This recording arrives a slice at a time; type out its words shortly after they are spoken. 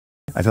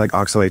I feel like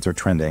oxalates are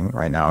trending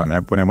right now.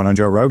 And when I went on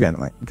Joe Rogan,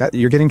 like,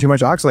 you're getting too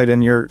much oxalate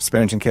in your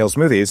spinach and kale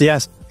smoothies.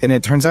 Yes. And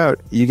it turns out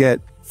you get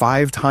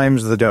 5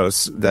 times the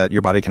dose that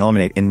your body can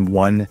eliminate in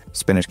one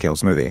spinach kale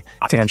smoothie.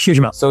 Huge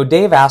amount. So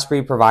Dave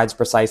Asprey provides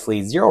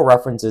precisely 0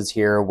 references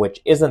here, which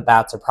isn't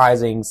that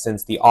surprising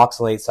since the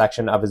oxalate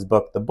section of his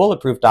book, The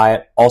Bulletproof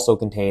Diet, also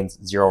contains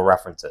 0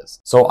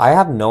 references. So I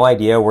have no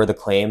idea where the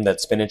claim that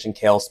spinach and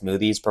kale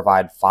smoothies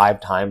provide 5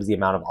 times the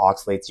amount of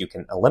oxalates you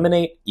can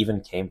eliminate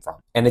even came from.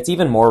 And it's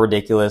even more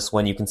ridiculous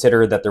when you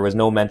consider that there was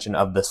no mention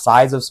of the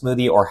size of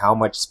smoothie or how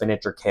much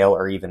spinach or kale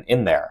are even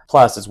in there.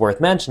 Plus, it's worth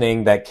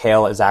mentioning that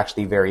kale is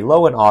actually very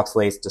low in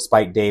oxalates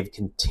despite Dave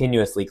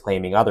continuously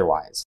claiming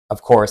otherwise.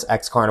 Of course,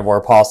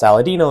 ex-carnivore Paul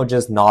Saladino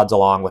just nods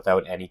along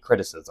without any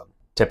criticism.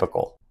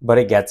 Typical. But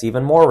it gets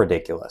even more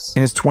ridiculous.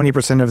 And it's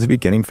 20% of the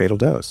beginning fatal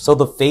dose. So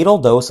the fatal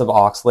dose of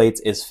oxalates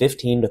is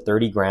 15 to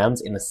 30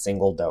 grams in a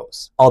single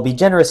dose. I'll be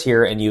generous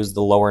here and use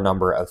the lower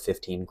number of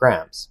 15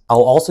 grams.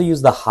 I'll also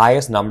use the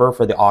highest number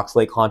for the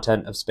oxalate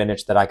content of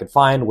spinach that I could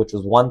find, which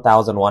was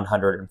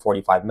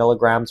 1,145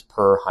 milligrams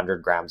per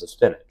 100 grams of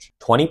spinach.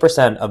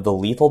 20% of the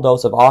lethal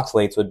dose of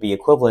oxalates would be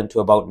equivalent to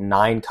about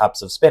 9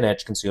 cups of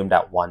spinach consumed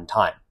at one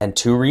time. And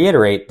to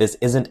reiterate, this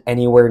isn't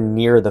anywhere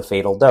near the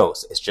fatal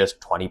dose, it's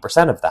just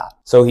 20% of that.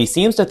 So he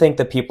seems to think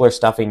that people are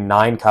stuffing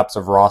 9 cups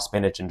of raw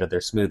spinach into their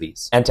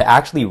smoothies. And to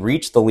actually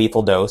reach the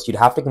lethal dose, you'd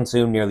have to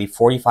consume nearly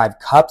 45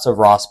 cups of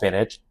raw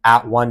spinach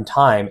at one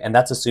time, and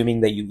that's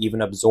assuming that you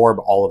even absorb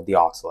all of the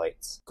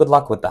oxalates. Good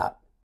luck with that.